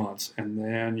about 3 months, and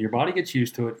then your body gets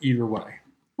used to it either way.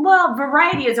 Well,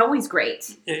 variety is always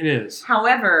great. It is.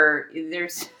 However,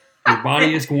 there's... Your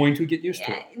body is going to get used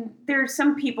to it. There are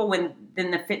some people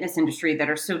within the fitness industry that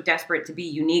are so desperate to be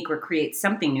unique or create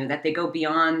something new that they go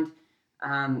beyond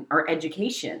our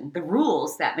education, the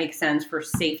rules that make sense for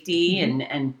safety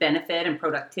and benefit and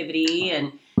productivity.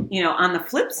 And, on the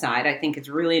flip side, I think it's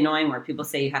really annoying where people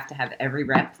say you have to have every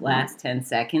rep last 10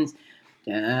 seconds.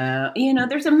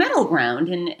 There's a middle ground,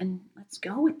 and let's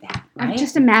go with that, right?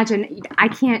 Just imagine, I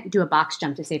can't do a box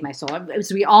jump to save my soul.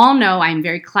 As we all know, I'm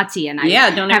very klutzy, and I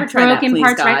don't ever have try that, broken please,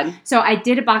 parts. God. Right? So I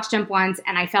did a box jump once,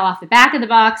 and I fell off the back of the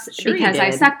box Sure because you I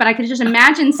did. suck. But I could just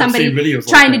imagine somebody videos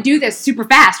trying like to do this super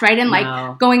fast, right? And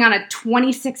No. going on a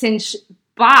 26-inch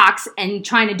box and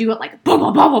trying to do it like boom,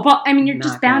 boom, boom, boom, boom. I mean, you're Not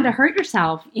just bound good. to hurt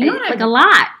yourself. You know what like I- a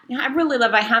lot. Yeah, I really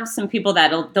love. I have some people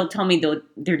they'll tell me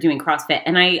they're doing CrossFit,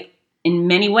 and I, in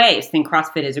many ways, think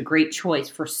CrossFit is a great choice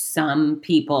for some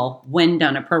people when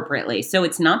done appropriately. So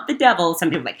it's not the devil.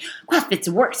 Some people are like, CrossFit's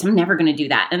worse. I'm never going to do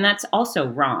that, and that's also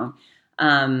wrong.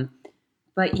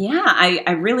 But yeah,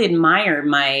 I really admire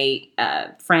my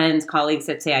friends, colleagues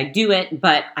that say I do it,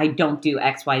 but I don't do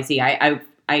X, Y, Z.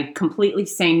 I completely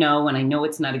say no when I know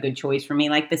it's not a good choice for me.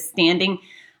 Like the standing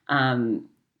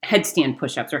headstand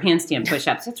push-ups or handstand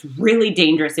push-ups. That's really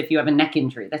dangerous if you have a neck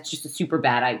injury. That's just a super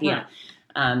bad idea.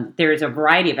 There's a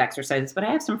variety of exercises, but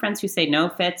I have some friends who say no,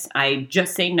 Fitz. I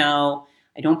just say no.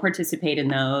 I don't participate in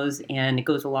those, and it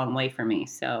goes a long way for me.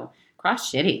 So cross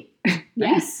shitty.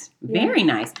 Yes. Very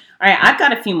nice. All right, I've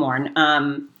got a few more.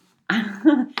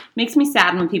 makes me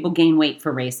sad when people gain weight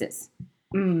for races.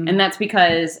 And that's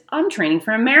because I'm training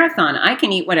for a marathon. I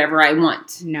can eat whatever I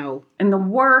want. No. And the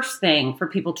worst thing for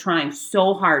people training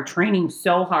so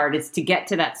hard, is to get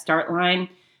to that start line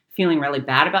feeling really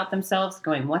bad about themselves,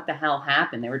 going, what the hell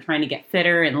happened? They were trying to get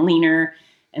fitter and leaner,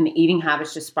 and the eating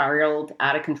habits just spiraled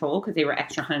out of control because they were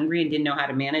extra hungry and didn't know how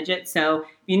to manage it. So if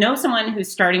you know someone who's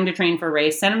starting to train for a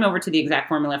race, send them over to the Exact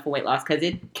Formula for weight loss because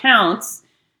it counts.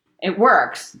 It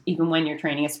works even when you're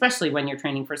training, especially when you're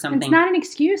training for something. It's not an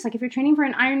excuse. Like if you're training for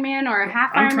an Ironman or a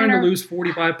half Ironman. I'm trying to lose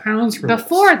 45 pounds for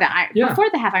before this. Before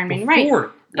the half Ironman, right?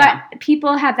 Before. But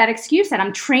people have that excuse that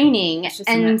I'm training,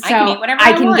 and so I can eat whatever I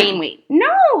I can want. gain weight.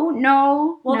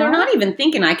 No. Well, they're not even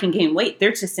thinking I can gain weight.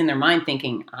 They're just in their mind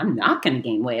thinking, I'm not going to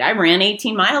gain weight. I ran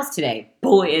 18 miles today.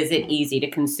 Boy, is it easy to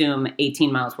consume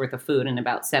 18 miles worth of food in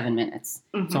about 7 minutes.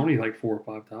 It's only like 4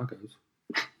 or 5 tacos.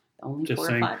 Only Just 4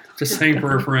 saying. or 5. Just saying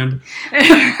for a friend.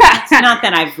 It's not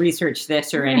that I've researched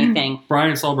this or anything.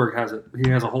 Brian Solberg has it. He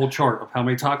has a whole chart of how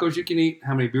many tacos you can eat,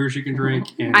 how many beers you can drink.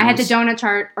 And I had the donut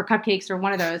chart or cupcakes or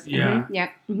one of those. Yeah. Yep.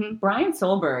 Brian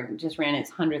Solberg just ran his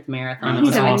 100th marathon. He's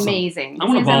He's awesome. amazing. I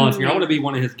want to He's volunteer. I amazing. want to be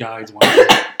one of his guides one day.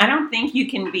 I don't think you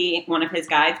can be one of his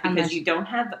guides because Unless- you don't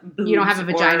have boobs. You don't have a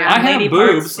vagina. or I have lady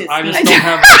boobs. parts to I just speak. don't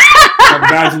have a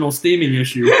vaginal steaming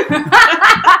issue.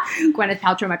 Gwyneth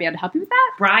Paltrow might be able to help you with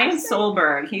that. Brian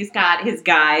Solberg, he's got his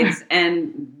guides,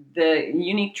 and the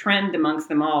unique trend amongst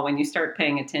them all, when you start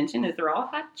paying attention, is they're all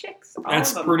hot chicks. All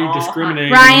That's of them, pretty all hot. discriminating.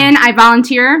 Brian, I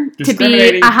volunteer to be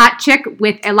Discriminating. a hot chick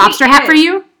with a lobster hat for is.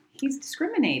 you. He's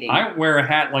discriminating. I wear a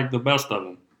hat like the best of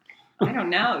them. I don't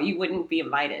know. You wouldn't be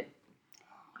invited.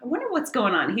 I wonder what's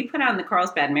going on. He put out in the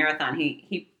Carlsbad Marathon,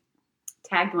 he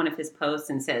tagged one of his posts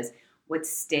and says,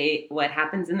 what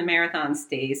happens in the marathon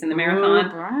stays in the marathon. Oh,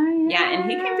 Brian. Yeah, and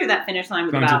he came through that finish line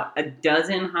with Gotcha. about a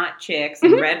dozen hot chicks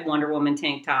in red Wonder Woman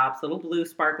tank tops, little blue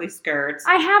sparkly skirts.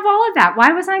 I have all of that.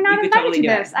 Why was I not You could invited totally to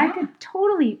do it. this? I could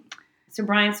totally. So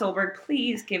Brian Solberg,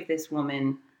 please give this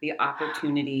woman the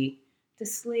opportunity to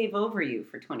slave over you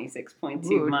for 26.2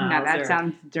 Ooh, miles. now that or-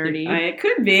 sounds dirty. It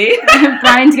could be.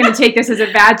 Brian's going to take this as a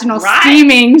vaginal Right.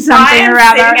 steaming something Brian's or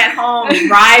other. sitting at home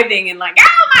writhing and like,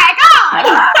 oh my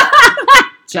God!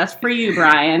 Just for you,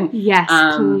 Brian. Yes,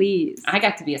 please. I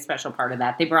got to be a special part of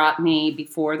that. They brought me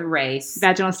before the race.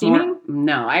 Vaginal steaming?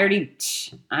 No,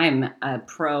 I'm a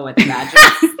pro at the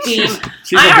vaginal steam.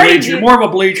 She's I a already bleacher. did- More of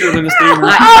a bleacher than a steamer.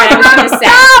 I'm gonna say,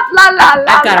 Stop! La, la,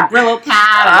 la, I've got la. a Brillo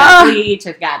pad, I've got bleach,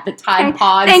 I've got the Tide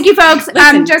Pods. Thank you, folks.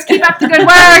 Listen. Just keep up the good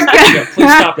Yeah, work.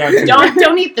 please stop that. too.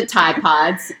 Don't eat the Tide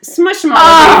Pods. Smush them all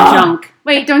over your junk.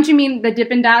 Wait, don't you mean the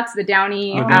Dippin' Dots, the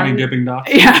Downy? The Downy dipping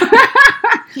dots. Yeah.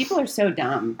 People are so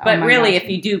dumb. Oh But my really, gosh. if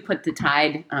you do put the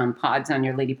Tide Pods on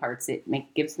your lady parts, it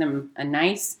gives them a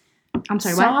nice, I'm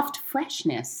sorry, what? soft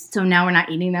freshness. So now we're not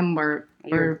eating them, we're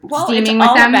Well, steaming it's with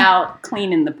all them? about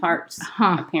cleaning the parts,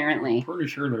 Huh. apparently. Pretty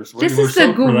sure there's This regular is the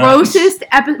soap for that. grossest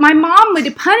episode. My mom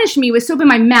would punish me with soap in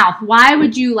my mouth. Why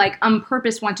would you, on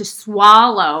purpose, want to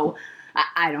swallow?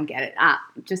 I don't get it.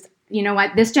 Just, you know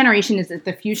what? This generation is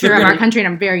the future They're of our gonna- country, and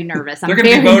I'm very nervous. They're going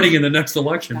to be voting in the next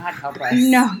election. God help us.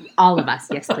 No, all of us.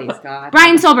 Yes, please. God.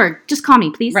 Brian Solberg, just call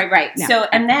me, please. Right. No. So,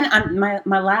 and then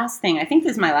my last thing, I think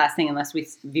this is my last thing, unless we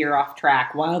veer off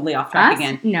track, wildly off track Us?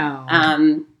 again,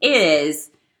 No.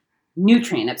 is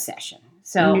nutrient obsession.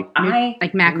 So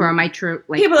like macro, micro,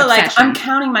 people are like, obsession. I'm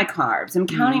counting my carbs. I'm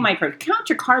counting my protein. Count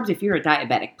your carbs if you're a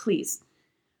diabetic, please.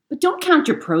 But don't count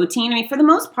your protein. I mean, for the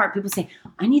most part, people say,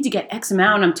 I need to get X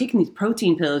amount. I'm taking these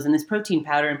protein pills and this protein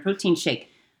powder and protein shake.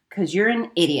 Because you're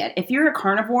an idiot. If you're a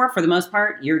carnivore, for the most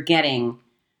part, you're getting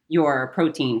your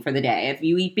protein for the day. If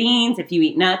you eat beans, if you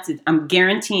eat nuts, I'm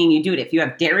guaranteeing you do it. If you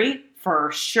have dairy,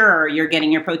 for sure you're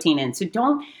getting your protein in. So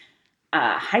don't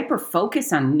hyper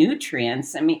focus on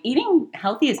nutrients. I mean, eating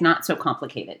healthy is not so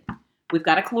complicated. We've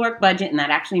got a caloric budget, and that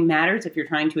actually matters if you're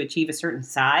trying to achieve a certain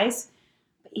size.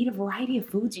 But eat a variety of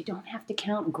foods. You don't have to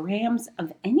count grams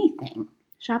of anything.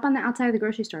 Shop on the outside of the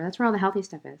grocery store. That's where all the healthy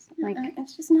stuff is. Like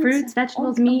It's just not fruits,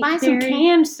 vegetables, meat, buy some dairy.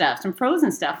 canned stuff, some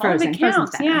frozen stuff. All of it Frozen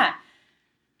counts. stuff. Yeah.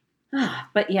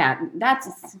 But yeah, that's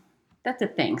a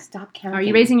thing. Stop counting. Are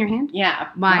you raising your hand? Yeah.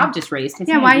 Why? Rob just raised his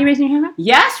Yeah, hand. why are you raising your hand? Up?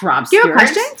 Yes, Rob. Do you have a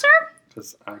Stewart. question, sir?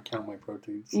 Because I count my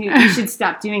proteins. You should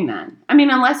stop doing that. I mean,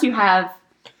 unless you have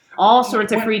all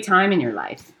sorts of free time in your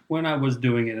life. When I was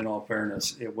doing it, in all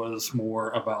fairness, it was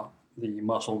more about the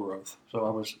muscle growth. So I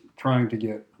was trying to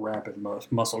get rapid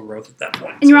muscle growth at that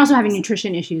point. And you're also having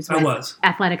nutrition issues I with was.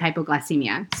 athletic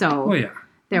hypoglycemia. So Oh, yeah.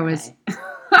 there was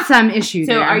some issue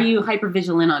So there. are you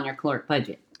hypervigilant on your caloric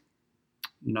budget?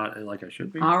 Not like I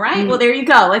should be. All right. Well, there you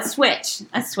go. Let's switch.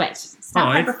 Stop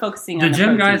Oh, hyper focusing The on the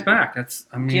gym protein. guy's back.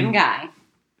 Gym Gym guy.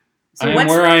 So I am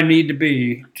where I need to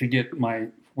be to get my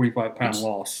 45-pound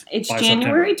loss. It's by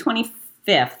January September.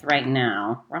 25th right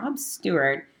now. Rob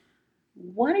Stewart,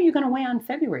 what are you going to weigh on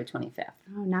February 25th?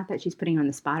 Oh, not that she's putting you on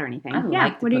the spot or anything. I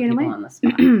like to what are put you people gonna on the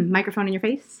spot. weigh? Microphone in your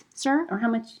face, sir? Or how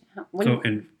much?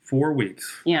 In 4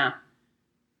 weeks, Yeah.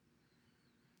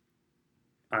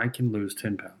 I can lose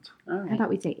 10 pounds. All right. How about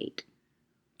we say 8?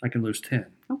 I can lose 10.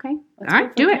 Okay. Let's All go right,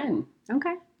 for do 10. it.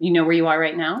 Okay. You know where you are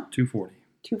right now? 240.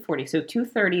 240. So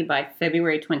 230 by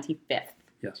February 25th.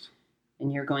 Yes.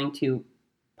 And you're going to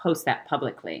post that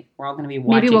publicly. We're all going to be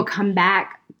watching. Maybe we'll come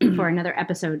back for another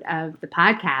episode of the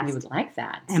podcast. We would like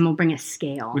that. And we'll bring a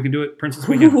scale. We can do it Princess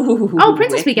Weekend. Oh,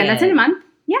 Princess Weekend. That's in a month.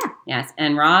 Yeah. Yes.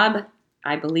 And Rob,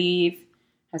 I believe,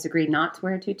 has agreed not to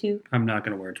wear a tutu. I'm not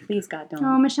going to wear a tutu. Please, God, don't.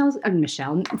 Oh, Michelle.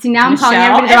 See, now I'm calling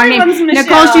Michelle. everybody the wrong name. Everyone's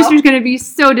Nicole Michelle. Schuster's going to be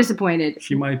so disappointed.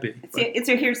 She might be.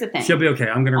 So here's the thing. She'll be okay.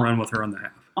 I'm going to run with her on the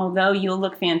half. Although you'll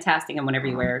look fantastic in whatever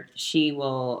you wear, she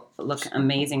will look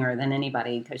amazinger than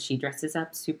anybody because she dresses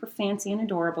up super fancy and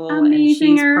adorable. And she's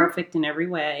Amazinger. perfect in every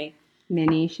way.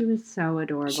 Minnie, she was so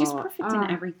adorable. She's perfect Oh,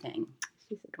 in everything.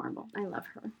 She's adorable. I love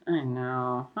her. I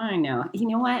know. You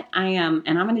know what? I am,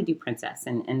 and I'm going to do Princess,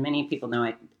 and many people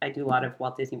know I do a lot of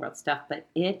Walt Disney World stuff, but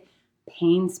it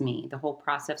pains me, the whole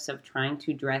process of trying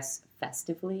to dress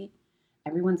festively.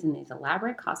 Everyone's in these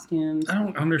elaborate costumes. I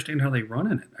don't understand how they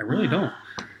run in it. I really don't.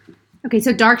 Okay,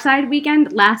 so Dark Side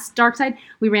weekend, last Dark Side,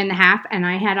 we ran the half, and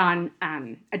I had on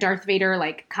a Darth Vader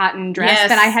like cotton dress, Yes.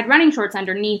 but I had running shorts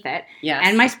underneath it, Yes.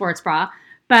 and my sports bra.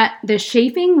 But the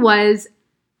chafing was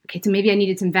okay. So maybe I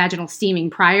needed some vaginal steaming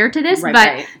prior to this, Right, but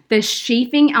right. the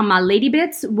chafing on my lady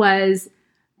bits was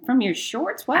From your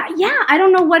shorts? What? yeah. I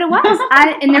don't know what it was.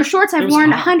 And their shorts I've It was worn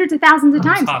hot. hundreds of thousands of It's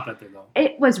times. hot that day, though.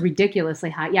 It was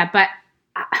ridiculously hot. Yeah, but.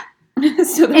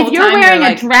 So the If whole you're time wearing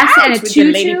you're a dress "Ouch," and a with your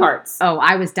lady tutu- parts. Oh,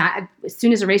 I was dying. As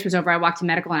soon as the race was over, I walked to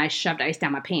medical and I shoved ice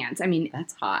down my pants. I mean,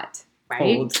 That's hot. right?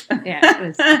 Cold. Yeah, it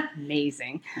was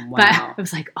amazing. Wow. But it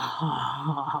was like,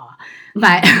 oh.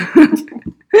 But,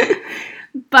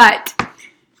 but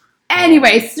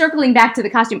anyway, circling back to the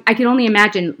costume, I could only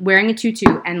imagine wearing a tutu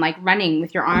and like running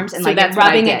with your arms and So like that's what I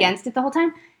rubbing did. against it the whole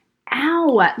time. Ow.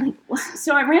 Like,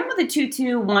 So I ran with a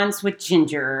tutu once with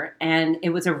Ginger, and it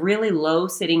was a really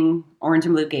low-sitting orange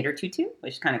and blue gator tutu,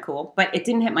 which is kind of cool, but it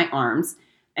didn't hit my arms.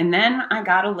 And then I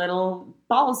got a little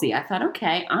ballsy. I thought,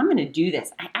 okay, I'm going to do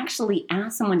this. I actually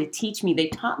asked someone to teach me. They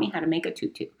taught me how to make a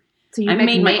tutu. so I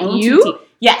made my own you? tutu.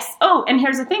 Yes. Oh, and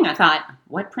here's the thing. I thought,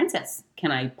 what princess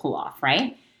can I pull off,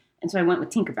 right? And so I went with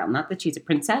Tinkerbell. Not that she's a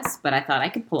princess, but I thought I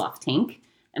could pull off Tink.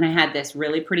 And I had this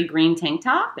really pretty green tank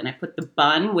top, and I put the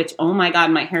bun, which, oh my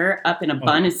God, my hair up in a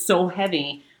bun is so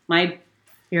heavy. My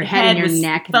Your head and your was,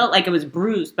 neck. felt like it was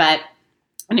bruised,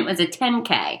 and it was a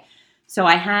 10K. So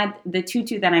I had the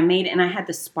tutu that I made, and I had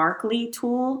the sparkly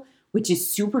tool, which is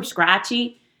super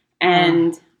scratchy.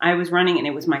 And I was running, and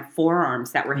it was my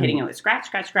forearms that were hitting it with scratch,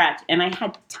 scratch, scratch. And I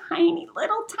had tiny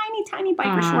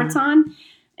biker shorts on.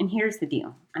 And here's the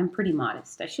deal. I'm pretty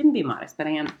modest. I shouldn't be modest, but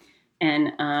I am.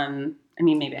 And, I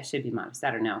mean, maybe I should be modest.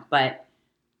 I don't know. But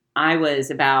I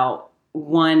was about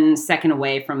 1 second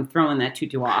away from throwing that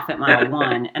tutu off at mile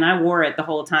 1. And I wore it the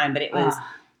whole time, but it was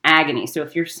agony. So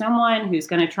if you're someone who's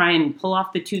going to try and pull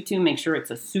off the tutu, make sure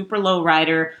it's a super low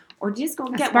rider, or just go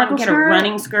get a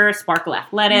running skirt, Sparkle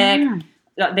Athletic.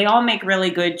 They all make really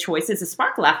good choices. The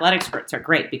Sparkle Athletic skirts are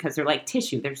great because they're like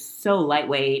tissue. They're so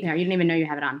lightweight. Yeah, you didn't even know you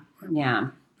have it on. Yeah.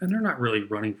 And they're not really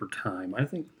running for time. I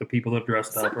think the people that have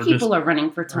dressed Some up are people just are running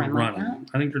for time like running.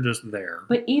 that. I think they're just there.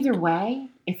 But either way,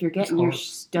 if you're getting your hard.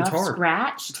 stuff It's hard.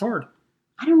 scratched, It's hard.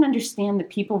 I don't understand the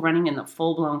people running in the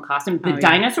full-blown costume. The Oh, yeah.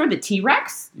 dinosaur, the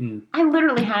T-Rex. Mm. I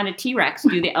literally had a T-Rex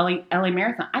do the LA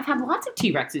Marathon. I've had lots of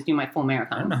T-Rexes do my full I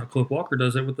marathon. don't know how Cliff Walker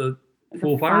does it with the The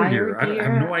full fire gear. I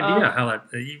have no gear. idea Oh. how that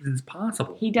even is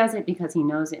possible. He does it because he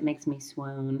knows it makes me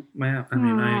swoon. Man, I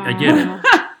mean, I get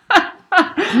it.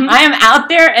 I am out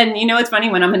there, and you know it's funny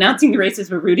when I'm announcing the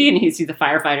races with Rudy, and he sees the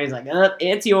firefighter. He's like, "Oh,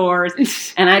 it's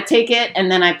yours," and I take it,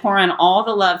 and then I pour on all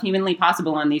the love humanly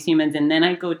possible on these humans, and then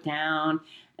I go down,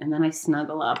 and then I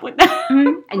snuggle up with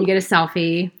them. And you get a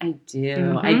selfie. I do,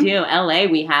 Mhm. I do. LA,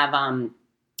 we have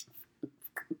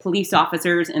police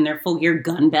officers in their full gear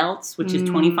gun belts, which is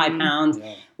 25 pounds.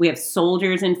 Yeah. We have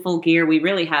soldiers in full gear. We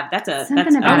really have. That's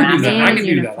Something about I a would do that. I man could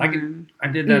do that. uniform. I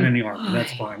did that in the Army.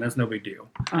 That's fine. That's no big deal.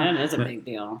 That is a big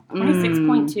deal. Mm.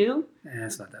 26.2.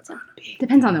 It's not that bad.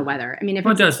 Depends on the weather. I mean, if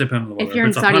Well, it it's, does depend on the weather. if you're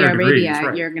in it's Saudi 100 degrees, Arabia,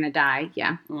 right. you're going to die.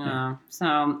 Yeah. Yeah. So,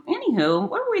 anywho,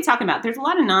 what were we talking about? There's a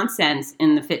lot of nonsense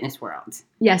in the fitness world.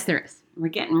 Yes, there is. We're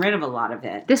getting rid of a lot of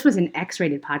it. This was an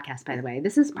X-rated podcast, by the way.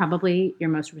 This is probably your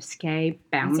most risque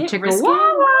bound Is it chicka risque?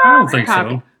 wow I don't think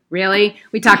copy. so. Really?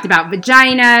 We talked about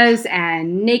vaginas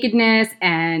and nakedness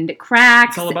and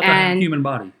cracks. It's all about the human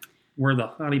body. We're the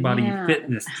Hottie Body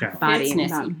Fitness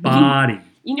Challenge. Body.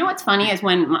 You know what's funny is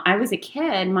when I was a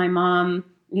kid, my mom,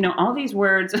 all these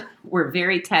words were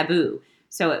very taboo.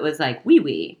 So it was like,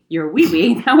 wee-wee, you're a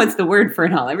wee-wee. That was the word for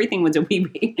it all. Everything was a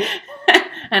wee-wee.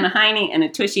 And a hiney and a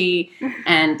tushy.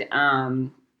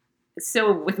 And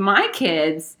so with my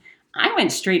kids, I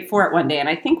went straight for it one day. And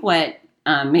I think what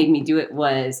made me do it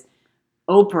was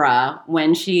Oprah,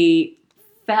 when she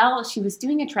fell, she was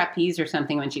doing a trapeze or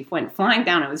something when she went flying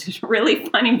down. It was just a really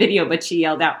funny video, but she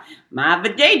yelled out, "My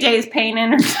vajayjay's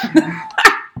paining," or something.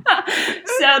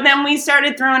 So then we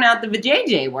started throwing out the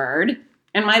vajayjay word,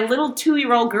 and my little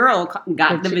 2-year-old girl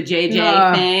got the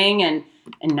vajayjay thing, and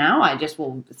now I just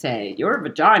will say, "Your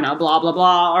vagina, blah, blah,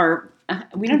 blah," or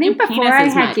we don't think before penis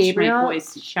as much. Gabriel, my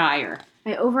voice is shyer.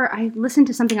 I listened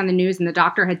to something on the news, and the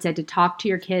doctor had said to talk to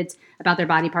your kids about their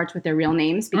body parts with their real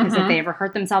names, because if they ever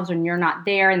hurt themselves when you're not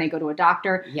there and they go to a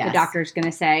doctor, the doctor's going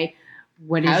to say,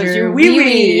 "What is your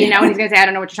wee-wee?" And he's going to say, "I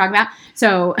don't know what you're talking about."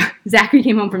 So Zachary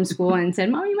came home from school and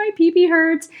said, "Mommy, my pee-pee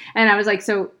hurts." And I was like,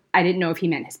 so I didn't know if he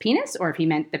meant his penis or if he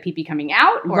meant the pee-pee coming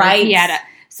out. Or if he had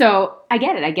so I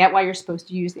get it. I get why you're supposed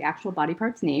to use the actual body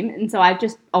part's name. And so I've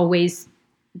just always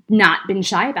not been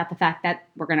shy about the fact that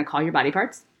we're going to call your body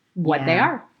parts what they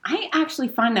are. I actually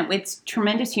find that it's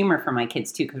tremendous humor for my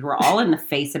kids, too, because we're all in the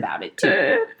face about it,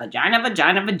 too. Vagina,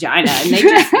 vagina, vagina. And they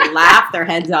just laugh their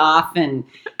heads off. And,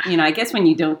 I guess when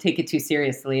you don't take it too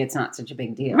seriously, it's not such a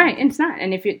big deal. Right. It's not.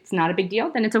 And if it's not a big deal,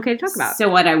 then it's okay to talk about. So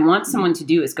what I want someone to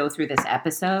do is go through this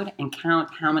episode and count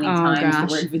how many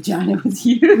times the word vagina was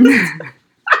used.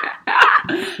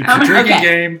 It's a drinking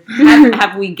game.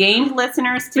 Have we gained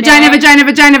listeners today? Vagina. Wow.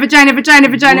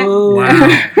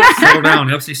 Slow down.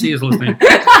 FCC is listening.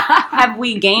 Have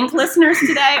we gained listeners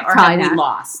today, or probably have we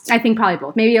lost? I think probably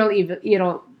both. Maybe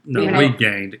it'll No, we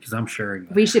gained because I'm sharing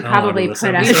that. We should probably we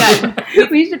should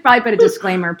probably put a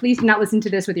disclaimer. Please do not listen to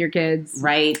this with your kids.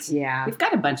 Right. Yeah. We've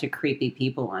got a bunch of creepy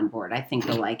people on board. I think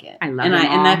they'll like it. I love it.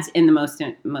 And that's in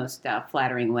the most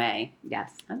flattering way.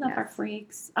 Yes. I love our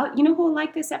freaks. Oh, you know who will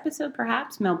like this episode?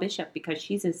 Perhaps Mel Bishop, because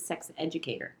she's a sex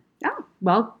educator. Oh,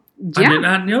 well, yeah. I did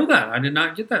not know that. I did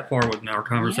not get that far with our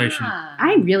conversation. Yeah.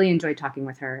 I really enjoyed talking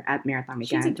with her at Marathon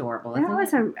Weekend. She's adorable.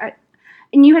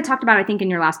 And you had talked about, I think, in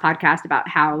your last podcast about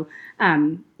how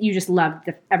you just loved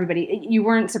everybody. You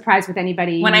weren't surprised with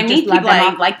anybody. When I meet people,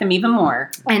 I like them even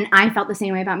more. And I felt the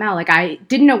same way about Mel. Like, I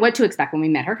didn't know what to expect when we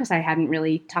met her because I hadn't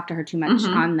really talked to her too much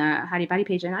on the Hottie Body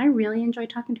page. And I really enjoyed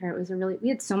talking to her. It was we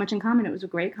had so much in common. It was a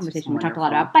great conversation. We talked a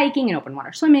lot about biking and open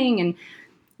water swimming and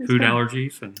food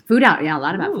allergies. And yeah, a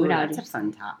lot about food allergies. That's a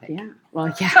fun topic. Yeah.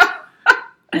 Well, yeah.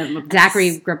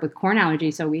 Zachary grew up with corn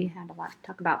allergy, so we had a lot to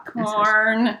talk about.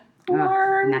 Corn.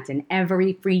 And that's in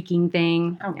every freaking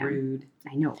thing. How rude.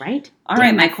 I know, right? All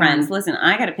right, my friends. Listen,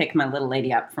 I got to pick my little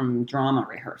lady up from drama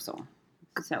rehearsal.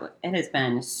 So it has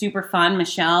been super fun.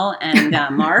 Michelle and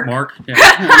Mark.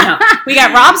 Yeah. We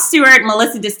got Rob Stewart,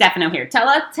 Melissa DiStefano here. Tell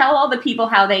all the people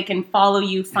how they can follow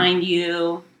you, find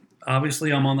you.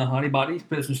 Obviously, I'm on the Hottie Body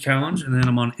Fitness Challenge, and then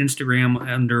I'm on Instagram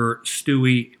under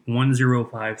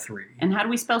Stewie1053. And how do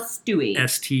we spell Stewie?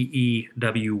 Stewy. Oh,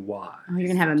 you're going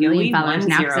to have a million followers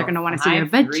now because they're going to want to see your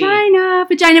vagina.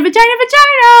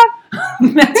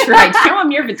 That's right. Show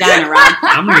them your vagina, Rob.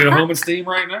 I'm going to go home and steam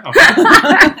right now.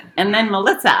 And then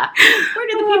Melissa, where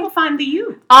do the people find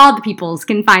you? All the peoples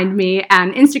can find me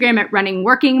on Instagram at Running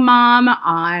Working Mom,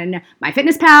 on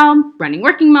MyFitnessPal, Running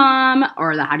Working Mom,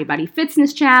 or the Hottie Body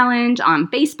Fitzness Challenge on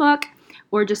Facebook,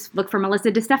 or just look for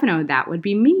Melissa DiStefano. That would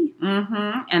be me.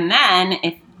 Mm-hmm. And then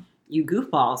if you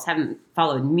goofballs haven't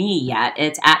followed me yet,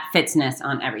 it's at Fitzness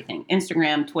on everything.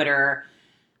 Instagram, Twitter,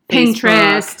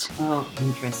 Pinterest.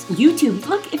 Pinterest. YouTube.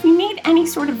 Look, if you need any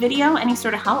sort of video, any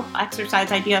sort of help,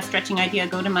 exercise idea, stretching idea,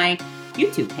 go to my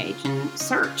YouTube page and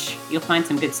search. You'll find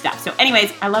some good stuff. So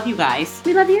anyways, I love you guys.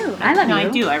 We love you. I love you. I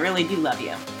do. I really do love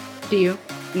you. Do you?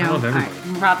 No. I love everybody.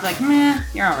 Right. Rob's like, meh,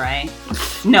 you're all right.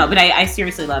 No, but I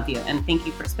seriously love you. And thank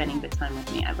you for spending the time with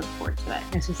me. I look forward to it.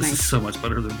 This is so much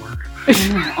better than work.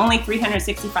 Only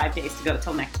 365 days to go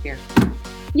till next year.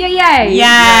 Yay.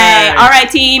 Yay. All right,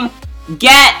 team.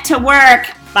 Get to work.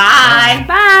 Bye.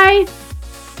 Bye.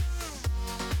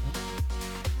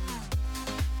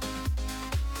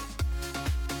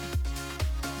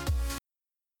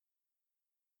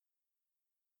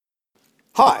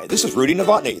 Hi, this is Rudy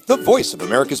Novotny, the voice of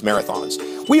America's Marathons.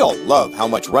 We all love how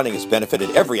much running has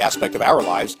benefited every aspect of our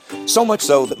lives, so much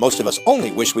so that most of us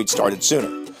only wish we'd started sooner.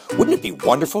 Wouldn't it be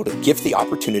wonderful to give the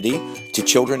opportunity to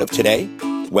children of today?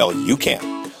 Well, you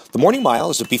can. The Morning Mile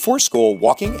is a before-school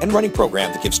walking and running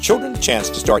program that gives children a chance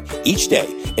to start each day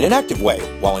in an active way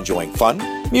while enjoying fun,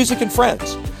 music, and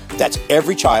friends. That's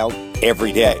every child,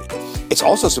 every day. It's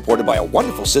also supported by a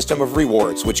wonderful system of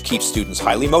rewards, which keeps students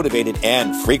highly motivated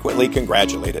and frequently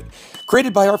congratulated.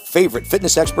 Created by our favorite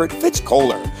fitness expert, Fitz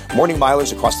Kohler, Morning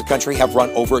Milers across the country have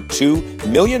run over 2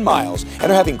 million miles and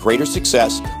are having greater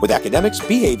success with academics,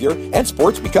 behavior, and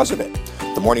sports because of it.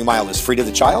 The Morning Mile is free to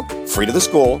the child, free to the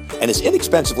school, and is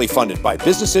inexpensively funded by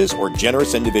businesses or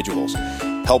generous individuals.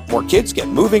 Help more kids get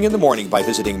moving in the morning by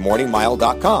visiting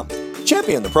morningmile.com.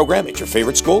 Champion the program at your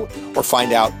favorite school or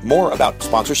find out more about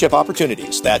sponsorship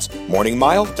opportunities. That's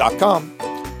morningmile.com.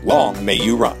 Long may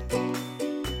you run.